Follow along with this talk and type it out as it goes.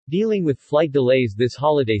Dealing with flight delays this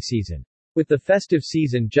holiday season. With the festive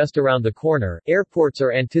season just around the corner, airports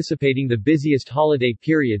are anticipating the busiest holiday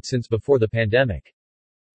period since before the pandemic.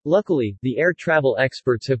 Luckily, the air travel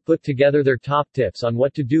experts have put together their top tips on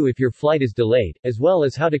what to do if your flight is delayed, as well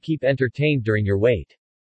as how to keep entertained during your wait.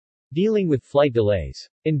 Dealing with flight delays.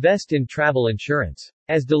 Invest in travel insurance.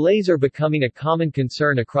 As delays are becoming a common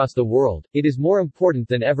concern across the world, it is more important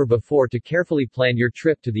than ever before to carefully plan your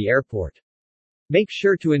trip to the airport. Make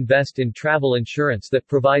sure to invest in travel insurance that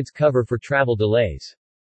provides cover for travel delays.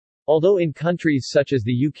 Although in countries such as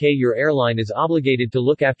the UK your airline is obligated to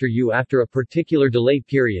look after you after a particular delay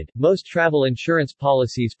period, most travel insurance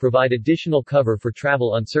policies provide additional cover for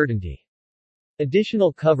travel uncertainty.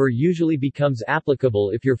 Additional cover usually becomes applicable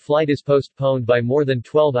if your flight is postponed by more than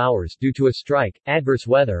 12 hours due to a strike, adverse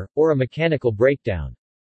weather, or a mechanical breakdown.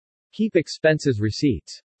 Keep expenses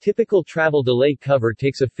receipts. Typical travel delay cover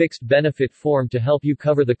takes a fixed benefit form to help you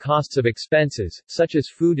cover the costs of expenses, such as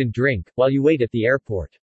food and drink, while you wait at the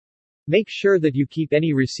airport. Make sure that you keep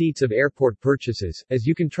any receipts of airport purchases, as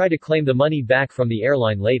you can try to claim the money back from the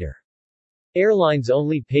airline later. Airlines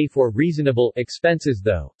only pay for reasonable expenses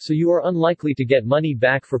though, so you are unlikely to get money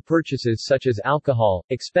back for purchases such as alcohol,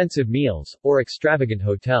 expensive meals, or extravagant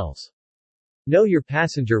hotels. Know your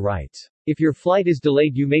passenger rights. If your flight is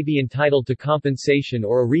delayed you may be entitled to compensation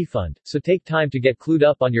or a refund, so take time to get clued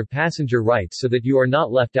up on your passenger rights so that you are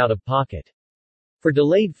not left out of pocket. For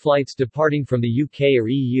delayed flights departing from the UK or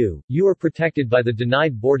EU, you are protected by the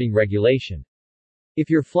denied boarding regulation. If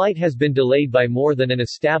your flight has been delayed by more than an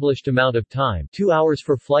established amount of time, 2 hours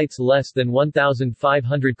for flights less than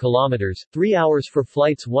 1,500 kilometers, 3 hours for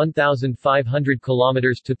flights 1,500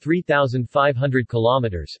 kilometers to 3,500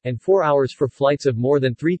 kilometers, and 4 hours for flights of more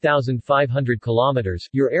than 3,500 kilometers,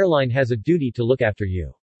 your airline has a duty to look after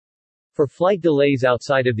you. For flight delays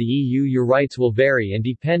outside of the EU your rights will vary and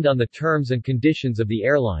depend on the terms and conditions of the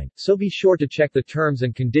airline, so be sure to check the terms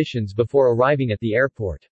and conditions before arriving at the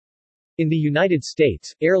airport. In the United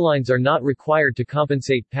States, airlines are not required to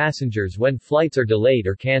compensate passengers when flights are delayed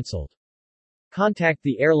or canceled. Contact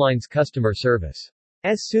the airline's customer service.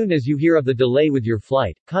 As soon as you hear of the delay with your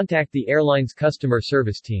flight, contact the airline's customer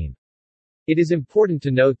service team. It is important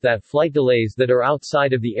to note that flight delays that are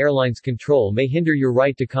outside of the airline's control may hinder your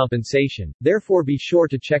right to compensation, therefore be sure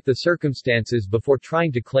to check the circumstances before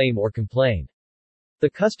trying to claim or complain. The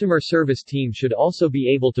customer service team should also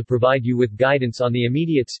be able to provide you with guidance on the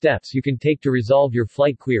immediate steps you can take to resolve your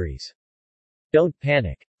flight queries. Don't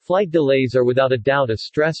panic. Flight delays are without a doubt a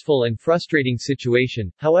stressful and frustrating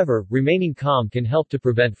situation, however, remaining calm can help to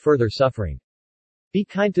prevent further suffering. Be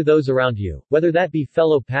kind to those around you, whether that be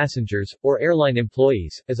fellow passengers, or airline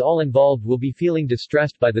employees, as all involved will be feeling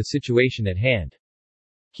distressed by the situation at hand.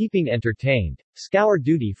 Keeping entertained. Scour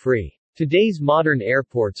duty-free. Today's modern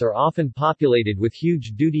airports are often populated with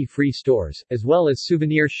huge duty-free stores, as well as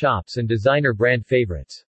souvenir shops and designer brand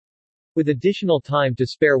favorites. With additional time to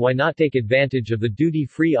spare, why not take advantage of the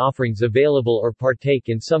duty-free offerings available or partake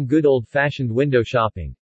in some good old-fashioned window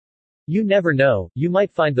shopping? You never know, you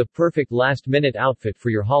might find the perfect last-minute outfit for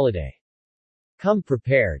your holiday. Come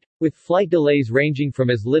prepared. With flight delays ranging from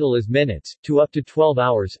as little as minutes, to up to 12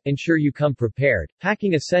 hours, ensure you come prepared,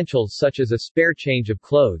 packing essentials such as a spare change of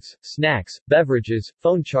clothes, snacks, beverages,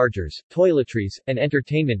 phone chargers, toiletries, and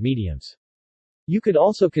entertainment mediums. You could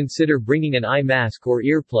also consider bringing an eye mask or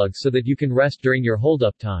earplugs so that you can rest during your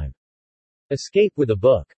hold-up time. Escape with a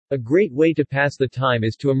book. A great way to pass the time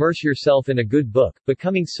is to immerse yourself in a good book,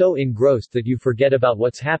 becoming so engrossed that you forget about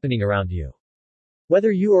what's happening around you.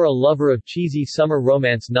 Whether you are a lover of cheesy summer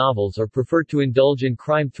romance novels or prefer to indulge in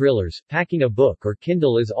crime thrillers, packing a book or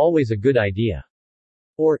Kindle is always a good idea.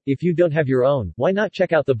 Or, if you don't have your own, why not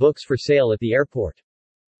check out the books for sale at the airport?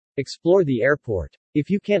 Explore the airport. If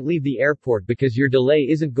you can't leave the airport because your delay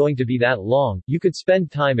isn't going to be that long, you could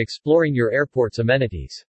spend time exploring your airport's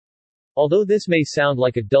amenities. Although this may sound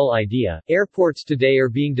like a dull idea, airports today are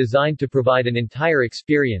being designed to provide an entire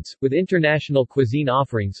experience, with international cuisine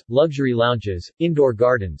offerings, luxury lounges, indoor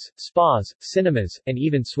gardens, spas, cinemas, and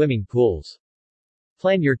even swimming pools.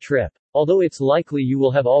 Plan your trip. Although it's likely you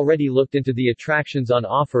will have already looked into the attractions on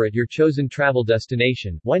offer at your chosen travel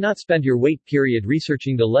destination, why not spend your wait period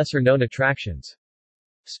researching the lesser-known attractions?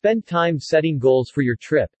 Spend time setting goals for your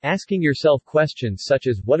trip, asking yourself questions such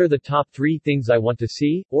as, what are the top 3 things I want to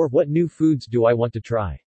see, or what new foods do I want to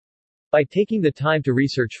try? By taking the time to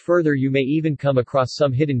research further, you may even come across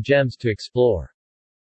some hidden gems to explore.